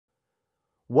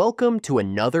Welcome to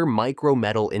another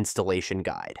MicroMetl installation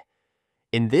guide.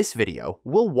 In this video,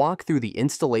 we'll walk through the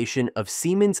installation of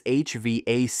Siemens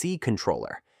HVAC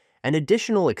controller and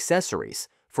additional accessories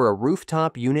for a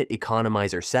rooftop unit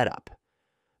economizer setup.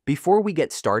 Before we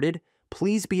get started,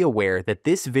 please be aware that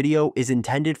this video is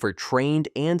intended for trained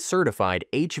and certified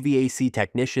HVAC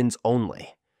technicians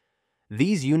only.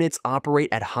 These units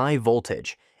operate at high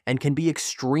voltage and can be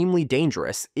extremely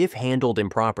dangerous if handled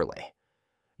improperly.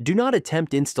 Do not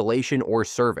attempt installation or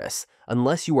service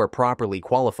unless you are properly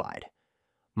qualified.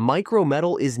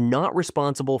 MicroMetl is not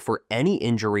responsible for any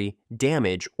injury,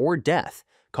 damage, or death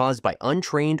caused by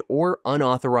untrained or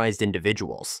unauthorized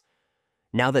individuals.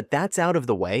 Now that that's out of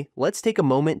the way, let's take a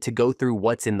moment to go through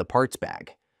what's in the parts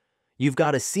bag. You've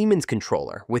got a Siemens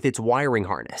controller with its wiring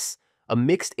harness, a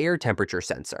mixed air temperature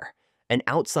sensor, an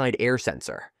outside air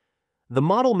sensor. The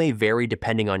model may vary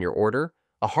depending on your order,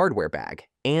 a hardware bag,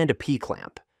 and a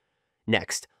P-clamp.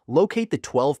 Next, locate the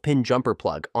 12-pin jumper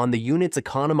plug on the unit's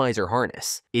economizer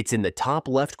harness. It's in the top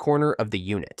left corner of the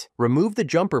unit. Remove the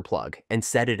jumper plug and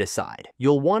set it aside.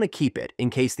 You'll want to keep it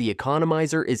in case the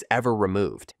economizer is ever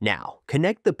removed. Now,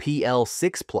 connect the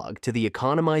PL6 plug to the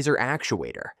economizer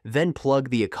actuator, then plug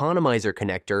the economizer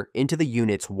connector into the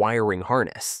unit's wiring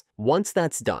harness. Once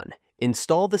that's done,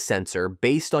 install the sensor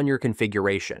based on your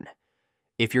configuration.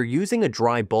 If you're using a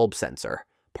dry bulb sensor,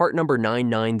 part number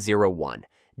 9901-1619.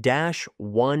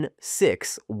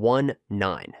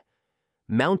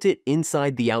 Mount it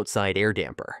inside the outside air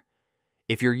damper.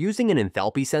 If you're using an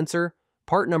enthalpy sensor,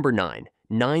 part number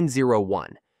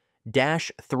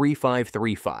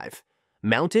 9901-3535.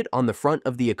 Mount it on the front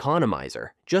of the economizer,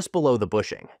 just below the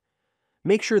bushing.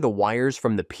 Make sure the wires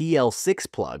from the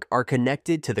PL6 plug are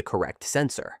connected to the correct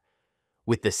sensor.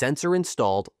 With the sensor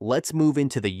installed, let's move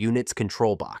into the unit's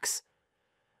control box.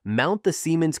 Mount the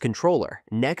Siemens controller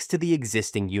next to the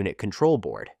existing unit control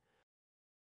board.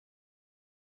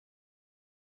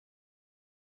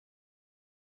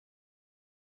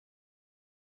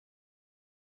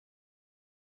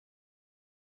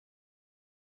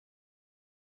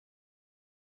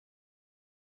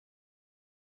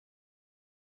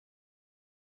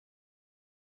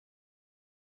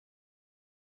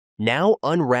 Now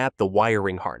unwrap the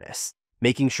wiring harness,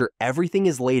 making sure everything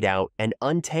is laid out and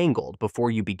untangled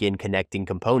before you begin connecting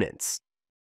components.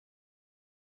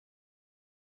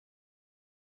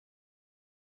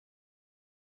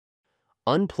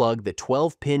 Unplug the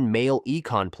 12-pin male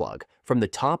econ plug from the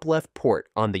top left port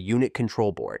on the unit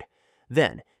control board.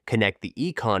 Then, connect the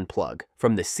econ plug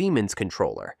from the Siemens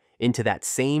controller into that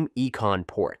same econ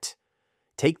port.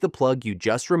 Take the plug you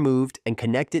just removed and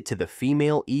connect it to the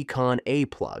female econ A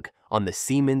plug on the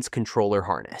Siemens controller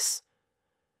harness.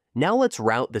 Now let's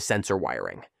route the sensor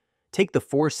wiring. Take the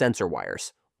 4 sensor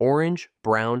wires, orange,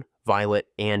 brown, violet,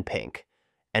 and pink,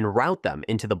 and route them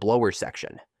into the blower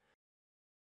section.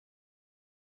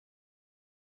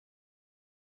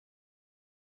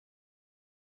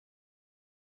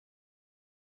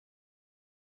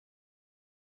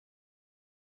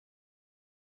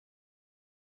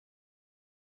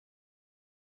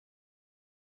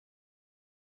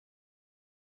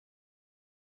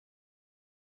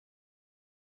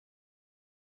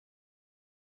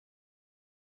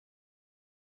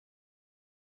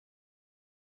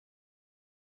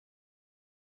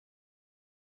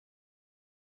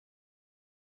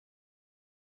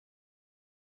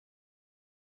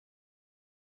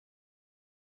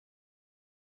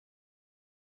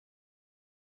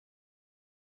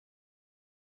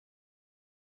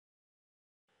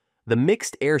 The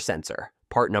mixed air sensor,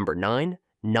 part number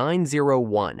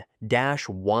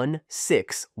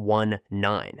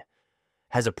 9901-1619,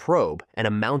 has a probe and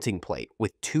a mounting plate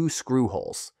with 2 screw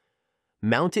holes.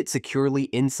 Mount it securely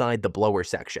inside the blower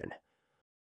section.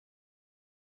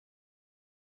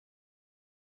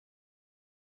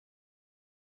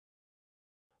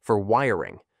 For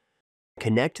wiring,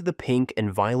 connect the pink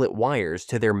and violet wires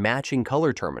to their matching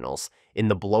color terminals in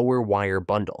the blower wire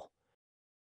bundle.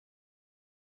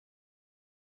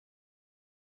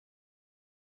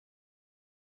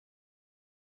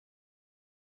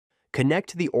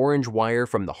 Connect the orange wire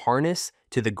from the harness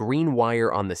to the green wire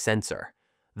on the sensor,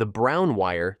 the brown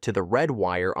wire to the red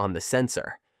wire on the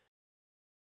sensor.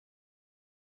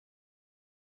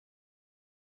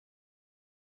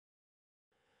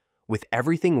 With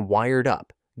everything wired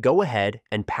up, go ahead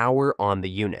and power on the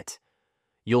unit.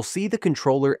 You'll see the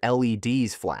controller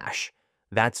LEDs flash.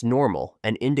 That's normal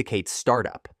and indicates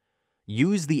startup.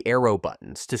 Use the arrow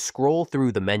buttons to scroll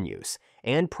through the menus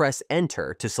and press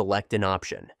Enter to select an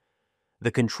option. The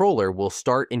controller will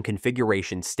start in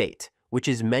configuration state, which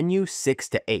is menu 6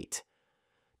 to 8.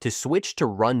 To switch to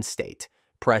run state,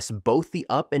 Press both the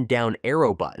up and down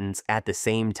arrow buttons at the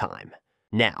same time.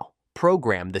 Now,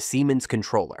 program the Siemens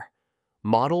controller.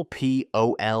 Model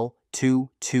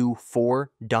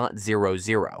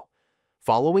POL224.00,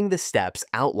 following the steps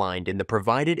outlined in the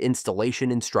provided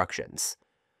installation instructions.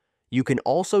 You can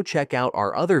also check out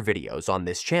our other videos on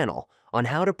this channel on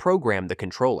how to program the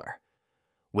controller.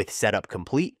 With setup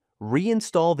complete,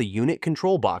 reinstall the unit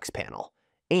control box panel,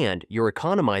 and your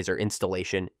economizer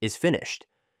installation is finished.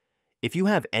 If you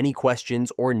have any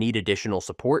questions or need additional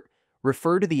support,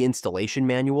 refer to the installation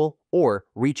manual or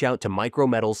reach out to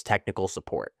MicroMetl's technical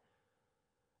support.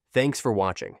 Thanks for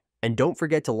watching, and don't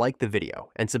forget to like the video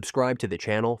and subscribe to the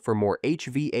channel for more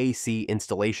HVAC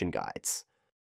installation guides.